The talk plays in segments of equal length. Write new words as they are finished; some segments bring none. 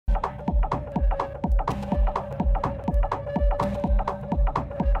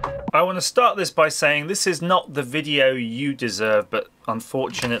I want to start this by saying this is not the video you deserve, but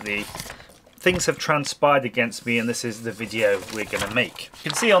unfortunately things have transpired against me and this is the video we're going to make.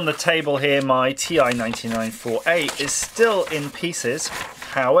 You can see on the table here my TI-9948 is still in pieces.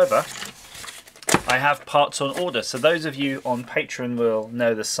 However, I have parts on order, so those of you on Patreon will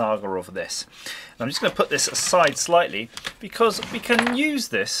know the saga of this. And I'm just going to put this aside slightly because we can use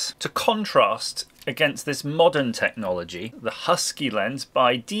this to contrast against this modern technology, the Huskylens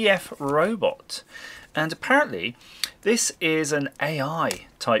by DFRobot. And apparently this is an AI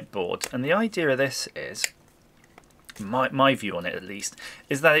type board, and the idea of this is, my view on it at least,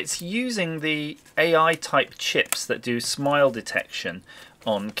 is that it's using the AI type chips that do smile detection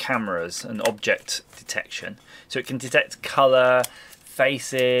on cameras and object detection. So it can detect colour,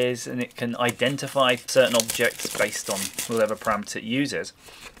 faces, and it can identify certain objects based on whatever parameter it uses.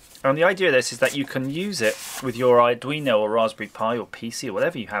 And the idea of this is that you can use it with your Arduino or Raspberry Pi or PC or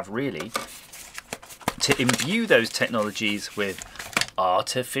whatever you have really to imbue those technologies with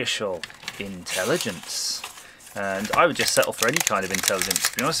artificial intelligence. And I would just settle for any kind of intelligence,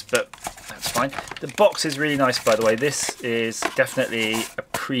 to be honest, but that's fine. The box is really nice, by the way. This is definitely a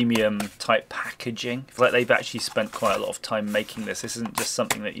premium type packaging. I feel like they've actually spent quite a lot of time making this. This isn't just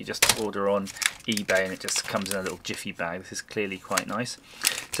something that you just order on eBay and it just comes in a little jiffy bag. This is clearly quite nice.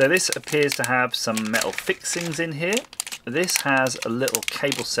 So this appears to have some metal fixings in here. This has a little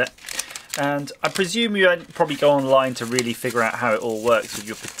cable set. And I presume you probably go online to really figure out how it all works with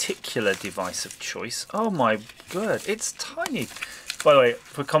your particular device of choice. Oh my god, it's tiny. By the way,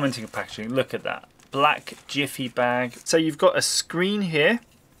 for commenting on packaging, look at that. Black jiffy bag. So you've got a screen here.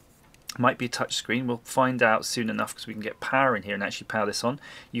 Might be a touch screen. We'll find out soon enough because we can get power in here and actually power this on.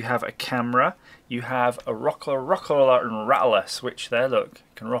 You have a camera. You have a rocker and rattler switch there. Look,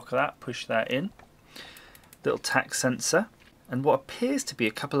 you can rock that, push that in. Little tack sensor. And what appears to be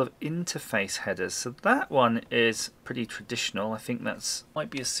a couple of interface headers. So that one is pretty traditional. I think that's might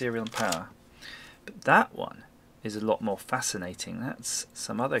be a serial and power. But that one is a lot more fascinating. That's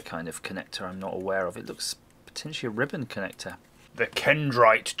some other kind of connector I'm not aware of. It looks potentially a ribbon connector. The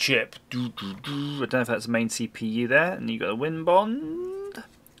Kendrite chip. I don't know if that's the main CPU there. And you've got a WinBond.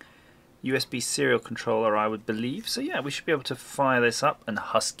 USB serial controller, I would believe. So yeah, we should be able to fire this up. And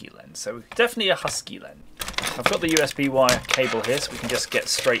Huskylens. So definitely a Huskylen. I've got the USB wire cable here, so we can just get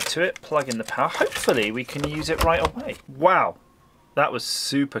straight to it, plug in the power. Hopefully we can use it right away. Wow, that was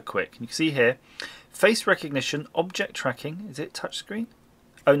super quick. You can see here, face recognition, object tracking. Is it touchscreen?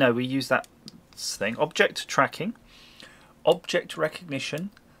 Oh no, we use that thing. Object tracking, object recognition,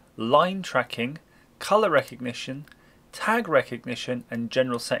 line tracking, color recognition, tag recognition, and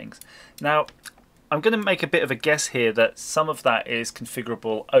general settings. Now, I'm going to make a bit of a guess here that some of that is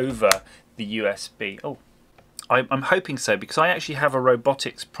configurable over the USB. Oh. I'm hoping so, because I actually have a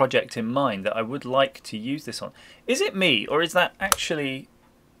robotics project in mind that I would like to use this on. Is it me, or is that actually...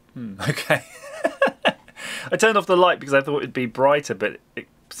 okay. I turned off the light because I thought it'd be brighter, but it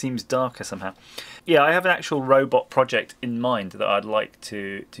seems darker somehow. Yeah, I have an actual robot project in mind that I'd like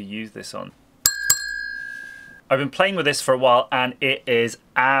to use this on. I've been playing with this for a while and it is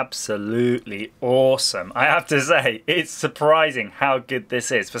absolutely awesome. I have to say, it's surprising how good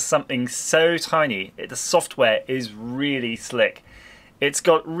this is for something so tiny. The software is really slick. It's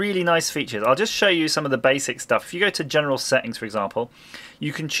got really nice features. I'll just show you some of the basic stuff. If you go to general settings, for example,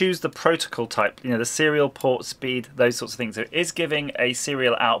 you can choose the protocol type, the serial port speed, those sorts of things. So it is giving a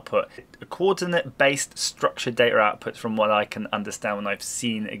serial output, a coordinate-based structured data output from what I can understand when I've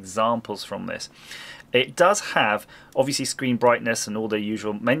seen examples from this. It does have, obviously, screen brightness and all the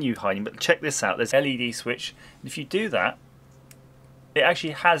usual menu hiding, but check this out. There's an LED switch. And if you do that, it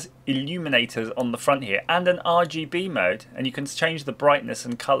actually has illuminators on the front here and an RGB mode, and you can change the brightness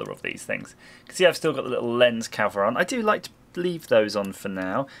and color of these things. You can see I've still got the little lens cover on. I do like to leave those on for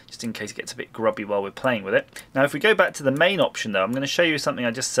now, just in case it gets a bit grubby while we're playing with it. Now, if we go back to the main option though, I'm going to show you something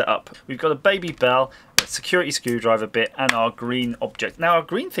I just set up. We've got a baby bell, a security screwdriver bit, and our green object. Now, our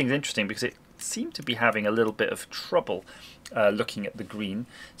green thing's interesting because it seemed to be having a little bit of trouble looking at the green.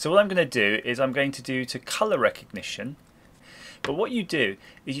 So what I'm going to do is I'm going to do to color recognition. But what you do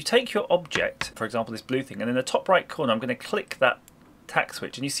is you take your object, for example this blue thing, and in the top right corner I'm going to click that tack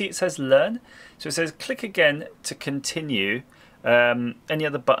switch, and you see it says learn. So it says click again to continue, any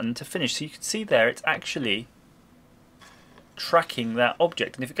other button to finish. So you can see there it's actually tracking that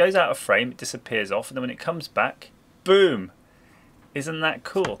object, and if it goes out of frame it disappears off, and then when it comes back, boom! Isn't that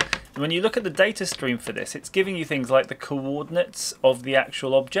cool? When you look at the data stream for this, it's giving you things like the coordinates of the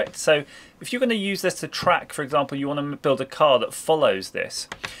actual object. So if you're going to use this to track, for example, you want to build a car that follows this,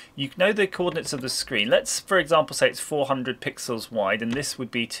 you know the coordinates of the screen. Let's, for example, say it's 400 pixels wide and this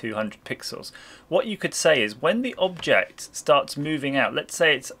would be 200 pixels. What you could say is when the object starts moving out, let's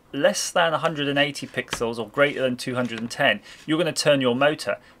say it's less than 180 pixels or greater than 210, you're going to turn your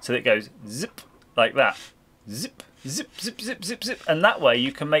motor so that it goes zip like that. Zip, zip, zip, zip, zip, zip, and that way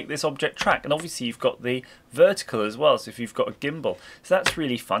you can make this object track. And obviously you've got the vertical as well, so if you've got a gimbal, so that's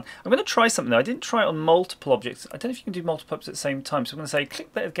really fun. I'm going to try something though. I didn't try it on multiple objects. I don't know if you can do multiple objects at the same time, so I'm going to say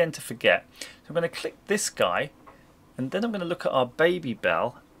click that again to forget. So I'm going to click this guy, and then I'm going to look at our baby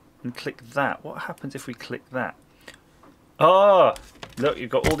bell and click that. What happens if we click that? Oh, look, you've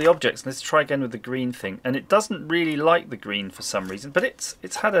got all the objects. Let's try again with the green thing. And it doesn't really like the green for some reason, but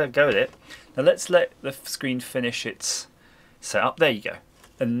it's had a go at it. Now let's let the screen finish its setup. There you go.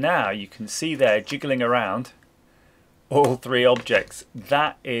 And now you can see there jiggling around all three objects.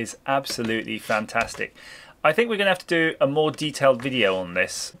 That is absolutely fantastic. I think we're going to have to do a more detailed video on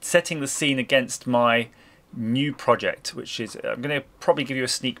this, setting the scene against my new project, which is, I'm going to probably give you a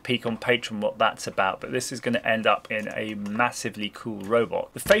sneak peek on Patreon what that's about, but this is going to end up in a massively cool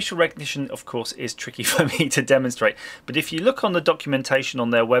robot. The facial recognition, of course, is tricky for me to demonstrate, but if you look on the documentation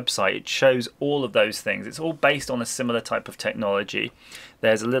on their website, it shows all of those things. It's all based on a similar type of technology.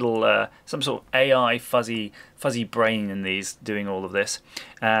 There's a little some sort of AI fuzzy brain in these doing all of this,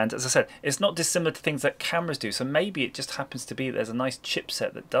 and as I said, it's not dissimilar to things that cameras do, so maybe it just happens to be there's a nice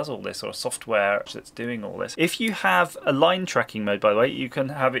chipset that does all this, or a software that's doing all this. If you have a line tracking mode, by the way, you can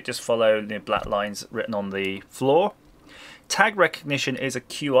have it just follow the black lines written on the floor. Tag recognition is a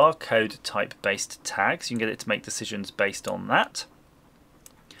QR code type based tag, so you can get it to make decisions based on that.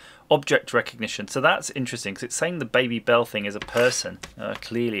 Object recognition, so that's interesting because it's saying the baby bell thing is a person.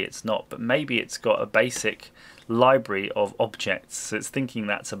 Clearly it's not, but maybe it's got a basic library of objects, so it's thinking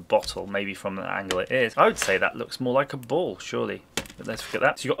that's a bottle, maybe from the angle it is. I would say that looks more like a ball, surely, but let's forget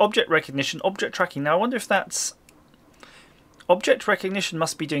that. So you've got object recognition, object tracking. Now I wonder if that's... Object recognition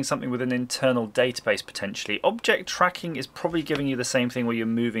must be doing something with an internal database potentially. Object tracking is probably giving you the same thing where you're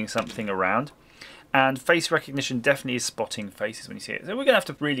moving something around. And face recognition definitely is spotting faces when you see it. So we're going to have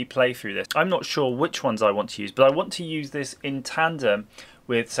to really play through this. I'm not sure which ones I want to use, but I want to use this in tandem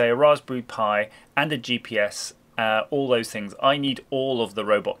with, say, a Raspberry Pi and a GPS, all those things. I need all of the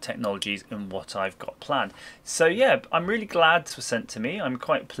robot technologies in what I've got planned. So yeah, I'm really glad it was sent to me. I'm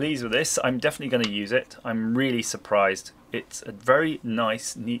quite pleased with this. I'm definitely going to use it. I'm really surprised. It's a very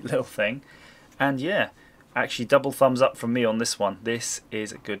nice, neat little thing. And yeah, actually double thumbs up from me on this one. This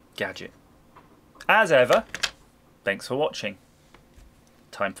is a good gadget. As ever, thanks for watching.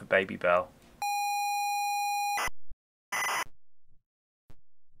 Time for Baby Bell.